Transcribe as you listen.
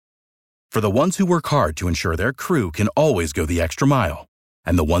For the ones who work hard to ensure their crew can always go the extra mile,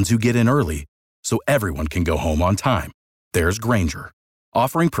 and the ones who get in early so everyone can go home on time, there's Grainger,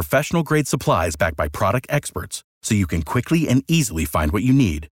 offering professional-grade supplies backed by product experts so you can quickly and easily find what you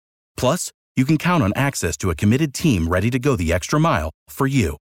need. Plus, you can count on access to a committed team ready to go the extra mile for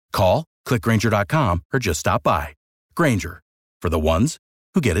you. Call, click Grainger.com, or just stop by. Grainger, for the ones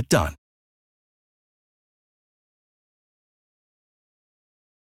who get it done.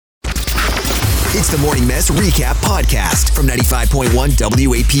 It's the Morning Mess Recap Podcast from 95.1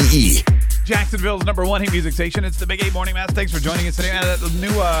 WAPE. Jacksonville's #1 hit music station. It's the Big 8 Morning Mess. Thanks for joining us today.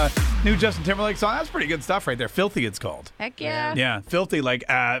 The new Justin Timberlake song. That's pretty good stuff right there. Filthy, it's called. Heck yeah. Yeah, Filthy.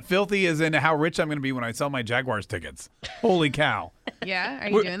 Filthy is in how rich I'm going to be when I sell my Jaguars tickets. Holy cow. Yeah? Are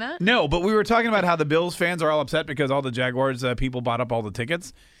you doing that? No, but we were talking about how the Bills fans are all upset because all the Jaguars people bought up all the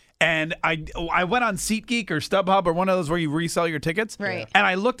tickets. And I went on SeatGeek or StubHub or one of those where you resell your tickets. Right. And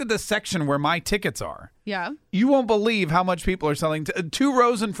I looked at the section where my tickets are. Yeah. You won't believe how much people are selling. 2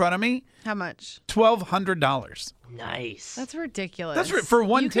 rows in front of me. How much? $1,200. Nice. That's ridiculous. That's for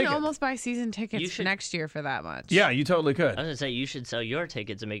one ticket. You can almost buy season tickets next year for that much. Yeah, you totally could. I was going to say, you should sell your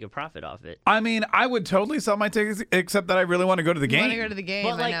tickets and make a profit off it. I mean, I would totally sell my tickets, except that I really want to go to the game. You want to go to the game,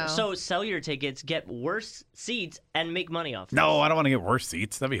 But I know. so sell your tickets, get worse seats, and make money off them. No, I don't want to get worse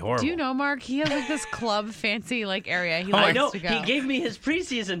seats. That'd be horrible. Do you know, Mark? He has like this club fancy area he I likes know. to go. He gave me his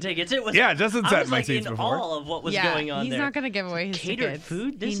preseason tickets. It was Justin sat in my seats in before. All of what was going on he's there. not going to give away his Catered tickets.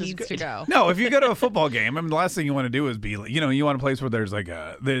 food? This he is needs good. to go. No, if you go to a football game, I mean, the last thing you want to do is be, you want a place where there's like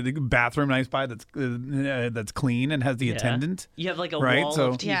the bathroom nice by that's clean and has the attendant. You have like a right? wall So,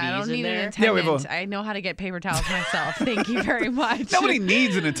 of TVs Yeah, I don't need in there. an attendant. we have I know how to get paper towels myself. Thank you very much. Nobody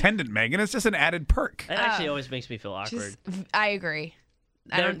needs an attendant, Megan. It's just an added perk. It actually always makes me feel awkward. I agree.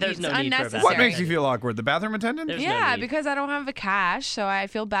 There's no need for a bathroom. What makes you feel awkward? The bathroom attendant? There's no Yeah, need. because I don't have the cash, so I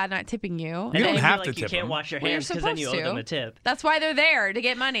feel bad not tipping you. You And don't then have feel to like you tip can't them. wash your Well, you're hands because then you owe supposed them to. a tip. That's why they're there, to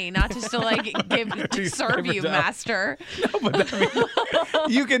get money, not just to serve you, paper towel. master. But I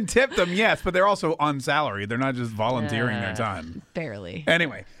mean, you can tip them, yes, but they're also on salary. They're not just volunteering their time. Barely.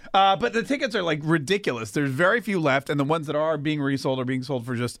 Anyway, but the tickets are like ridiculous. There's very few left, and the ones that are being resold are being sold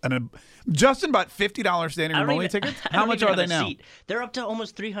for just Justin bought $50 standing room only tickets. How much are they now? They're up to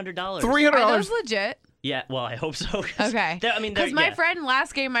almost $300. $300. Are those legit? Yeah, well, I hope so. Okay. Because my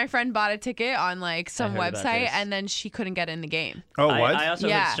last game, my friend bought a ticket on some heard about website, this. and then she couldn't get in the game. Oh, what? I also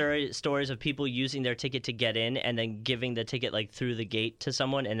Yeah. heard stories of people using their ticket to get in and then giving the ticket through the gate to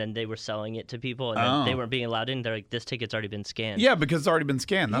someone, and then they were selling it to people, and then they weren't being allowed in. They're like, this ticket's already been scanned. Yeah, because it's already been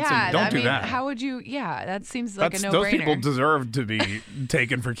scanned. Don't do that. How would you? Yeah, that seems like a Those no-brainer. people deserve to be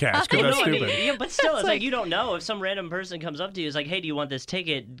taken for cash because that's No, I mean, stupid. yeah, but still, it's like you don't know if some random person comes up to you, is like, "Hey, do you want this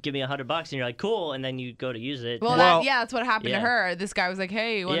ticket? Give me $100," and you're like, "Cool," and then you go to use it. Well, that's what happened yeah. to her. This guy was like,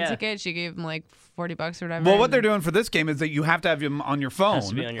 "Hey, you want a Yeah. ticket?" She gave him like $40 or whatever. Well, what they're doing for this game is that you have to have them on your phone. Has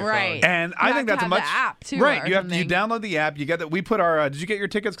to be on your Right. phone. And You I have think to that's a have much the app, too, right. or You something. download the app. You get that. We put our. Did you get your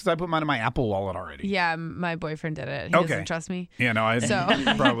tickets? Because I put mine in my Apple Wallet already. Yeah, my boyfriend did it. He Okay. doesn't trust me. Yeah, no, I So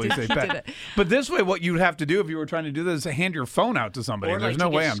probably say he did bet. it. But this way, what you'd have to do if you were trying to do this is hand your phone out to somebody. Or, There's like, no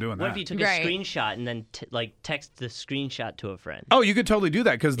take way a- I'm doing What that. if you took Right. a screenshot and then text the screenshot to a friend? Oh, you could totally do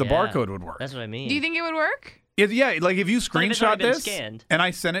that because the Yeah. barcode would work. That's what I mean. Do you think it would work? Yeah, like if you if it's screenshot already been this scanned. and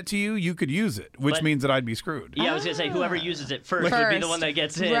I sent it to you, you could use it, which But- means that I'd be screwed. Yeah, I was gonna say whoever uses it first would be the one that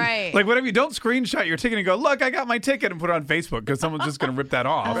gets in. Right. Like, what if you don't screenshot your ticket and go, look, I got my ticket and put it on Facebook because someone's just going to rip that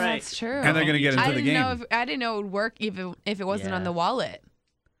off. Oh, Right. that's true. And they're going to get into I the didn't game. know I didn't know it would work even if it wasn't on Yeah. the wallet.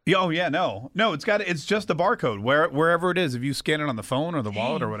 Yeah, oh yeah, no, it's just the barcode wherever it is. If you scan it on the phone or the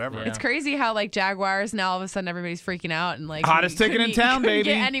wallet or whatever. Yeah. It's crazy how Jaguars now all of a sudden everybody's freaking out and Hottest ticket in town, couldn't baby.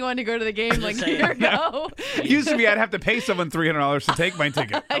 Get anyone to go to the game like saying. here you go. Used to be I'd have to pay someone $300 to take my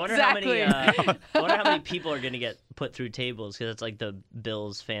ticket. I wonder Exactly. I wonder how many people are gonna get put through tables because it's like the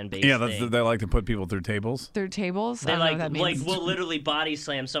Bills fan base. Yeah, thing. they like to put people through tables. Through tables. They I don't know what that means. will literally body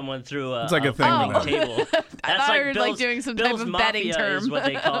slam someone through a, It's like a thing folding with that. table. That's thought you were, Bill's, doing some Bill's type of betting Mafia term. is what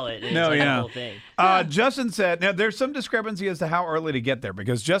they call it. It's No, like yeah. the whole thing. Justin said, now there's some discrepancy as to how early to get there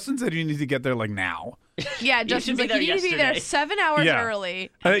because Justin said you need to get there like now. Yeah, Justin's be like, there you need to be there yesterday. 7 hours Yeah. early.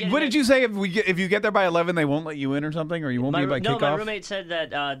 What did you say? If you get there by 11, they won't let you in or something, or you won't be by kickoff? My roommate said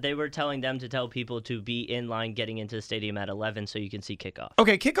that they were telling them to tell people to be in line getting into the stadium at 11 so you can see kickoff.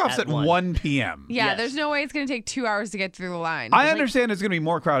 Okay, kickoff's at 1 p.m. Yeah, Yes. there's no way it's going to take 2 hours to get through the line. I understand it's going to be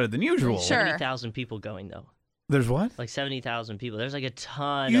more crowded than usual. Sure. 70,000 people going though. There's what? Like 70,000 people. There's like a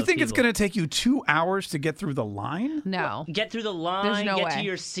ton. You think it's going to take you 2 hours to get through the line? No. Get through the line, There's no get way. to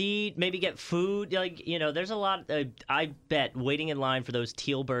your seat, maybe get food. Like, there's a lot. I bet waiting in line for those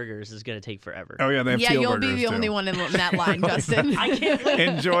teal burgers is going to take forever. Oh yeah, they have Yeah, teal you'll burgers, be the too. only one in that line, Justin. I can't wait.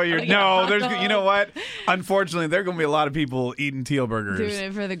 Enjoy your. No, there's. You know what? Unfortunately, there are going to be a lot of people eating teal burgers,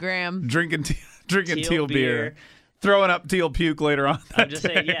 Doing it for the gram. drinking Teal teal beer, beer. throwing up teal puke later on. I'm just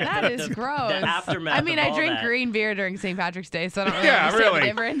saying, yeah. That is gross. The aftermath. I mean, of I all drink that. green beer during St. Patrick's Day, so I don't really Yeah, understand really. the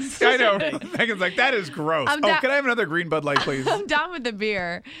difference. I know. Megan's like, that is gross. I'm Oh, down- can I have another green Bud Light, please? I'm down with the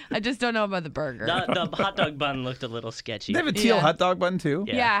beer. I just don't know about the burger. The hot dog bun looked a little sketchy. They have a teal Yeah. hot dog bun too.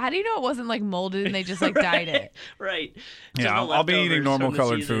 Yeah. How do you know it wasn't like molded and they just like dyed it? Right. Just Yeah, the I'll be eating leftovers normal from the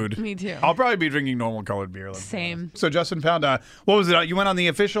colored season. food. Me too. I'll probably be drinking normal colored beer. let's be Same. honest. So Justin found what was it? You went on the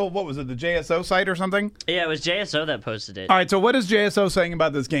official, what was it, the JSO site or something? Yeah, it was JSO that posted it. All right, so what is JSO saying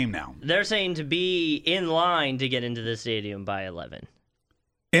about this game now? They're saying to be in line to get into the stadium by 11.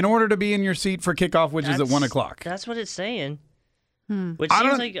 In order to be in your seat for kickoff, which is at 1 o'clock. That's what it's saying. Which I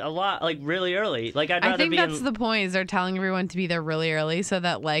don't- seems like a lot, like really early. Like I'd I rather think be that's in. the point. Is they're telling everyone to be there really early so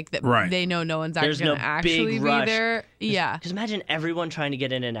that Right. they know no one's There's actually going to no actually big be rush. there. Yeah. Because imagine everyone trying to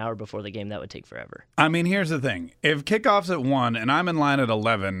get in an hour before the game. That would take forever. I mean, here's the thing. If kickoff's at 1 and I'm in line at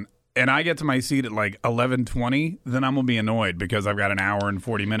 11 and I get to my seat at like 11:20, then I'm going to be annoyed because I've got an hour and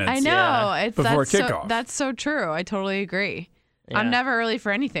 40 minutes. I know. Yeah. Before That's kickoff. that's so true. I totally agree. Yeah. I'm never early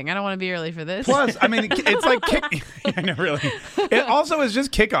for anything. I don't want to be early for this. Plus, I mean, it's like I know, really. It also is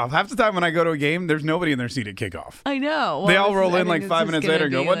just kickoff. Half the time when I go to a game, there's nobody in their seat at kickoff. I know. They Well, all roll I in think like this 5 is minutes gonna later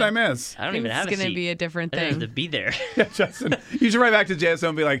and go, be what did I like- miss? I don't even have a It's going seat. to be a different I don't have thing. to be there. Yeah, Justin, you should write back to JSO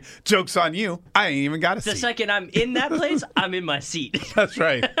and be like, joke's on you. I ain't even got a The seat. second I'm in that place, I'm in my seat. That's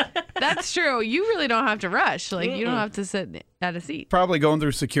right. That's true. You really don't have to rush. Like, you don't have to sit at a seat. Probably going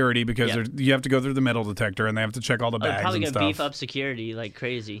through security because Yep. you have to go through the metal detector and they have to check all the They're bags probably and gonna stuff. beef up security like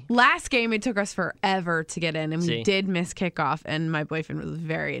crazy. Last game, it took us forever to get in, and we See? did miss kickoff, and my boyfriend was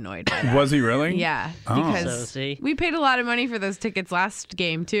very annoyed by that. Was he really? Yeah, Oh. because So, see? we paid a lot of money for those tickets last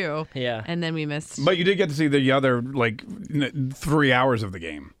game, too. Yeah. And then we missed. But you did get to see the other, 3 hours of the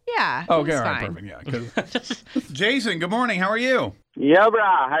game. Yeah, it Okay, was all right, fine. perfect. Yeah. 'cause- Jason, good morning. How are you? Yo,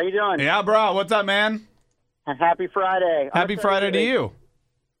 brah, how you doing? Yeah, bro. What's up, man? Happy Friday. Happy Friday to you.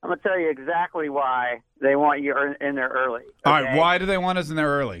 I'm going to tell you exactly why they want you in there early. All right, okay? why do they want us in there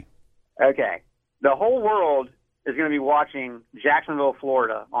early? Okay. The whole world is going to be watching Jacksonville,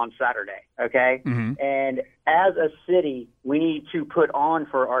 Florida on Saturday, okay? Mhm. And as a city, we need to put on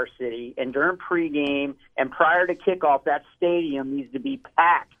for our city. And during pregame and prior to kickoff, that stadium needs to be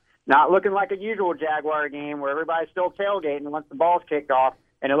packed. Not looking like a usual Jaguar game where everybody's still tailgating once the ball's kicked off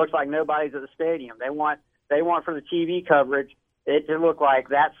and it looks like nobody's at the stadium. They want for the TV coverage it to look like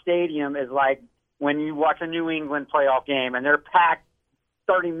that stadium is like when you watch a New England playoff game and they're packed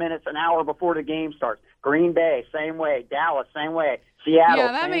 30 minutes, an hour before the game starts. Green Bay, same way. Dallas, same way. Seattle,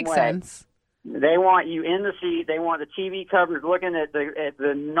 Yeah, that same makes way. sense. They want you in the seat. They want the TV coverage looking at the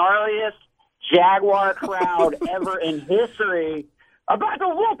gnarliest Jaguar crowd ever in history. About to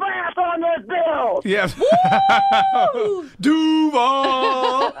whoop ass on this bill. Yes.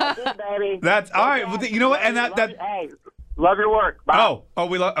 Duval. That's it, baby. That's all right. Well, you know what? And Hey, love your work. Bye.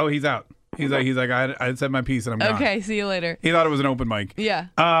 He's out. He's like I had said my piece and I'm gone. Okay, see you later. He thought it was an open mic. Yeah.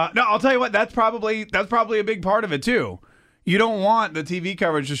 No, I'll tell you what. That's probably a big part of it too. You don't want the TV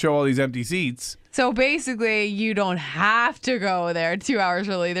coverage to show all these empty seats. So basically, you don't have to go there 2 hours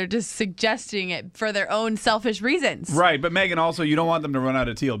early. They're just suggesting it for their own selfish reasons. Right, but Megan, also, you don't want them to run out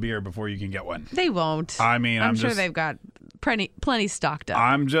of teal beer before you can get one. They won't. I mean, I'm I'm sure just- they've got plenty stocked up.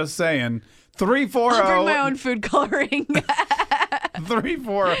 I'm just saying. I'll bring my 340. own food coloring.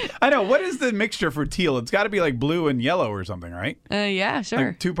 34. I know. What is the mixture for teal? It's got to be like blue and yellow or something, right? Yeah, sure.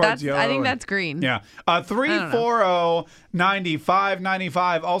 Like 2 parts That's- yellow. I think and- that's green. Yeah.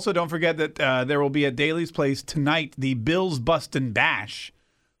 340-9595. Also, don't forget that there will be at Daly's Place tonight the Bills Bustin' Bash,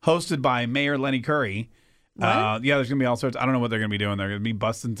 hosted by Mayor Lenny Curry. Yeah, there's going to be all sorts. I don't know what they're going to be doing. They're going to be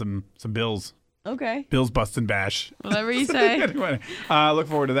busting some Bills. Okay. Bills Bustin' Bash. Whatever you say. Anyway, look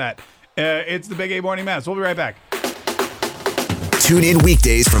forward to that. It's the Big A Morning Mess. We'll be right back. Tune in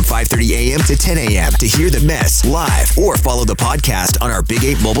weekdays from 5:30 a.m. to 10 a.m. to hear the mess live or follow the podcast on our Big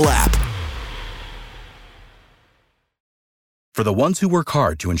 8 mobile app. For the ones who work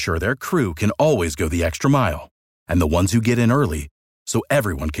hard to ensure their crew can always go the extra mile, and the ones who get in early so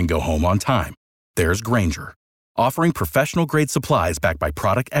everyone can go home on time, there's Grainger, offering professional-grade supplies backed by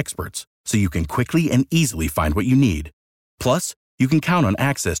product experts so you can quickly and easily find what you need. Plus, you can count on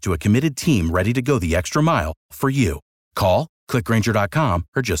access to a committed team ready to go the extra mile for you. Call, click Grainger.com,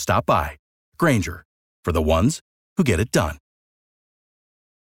 or just stop by. Grainger, for the ones who get it done.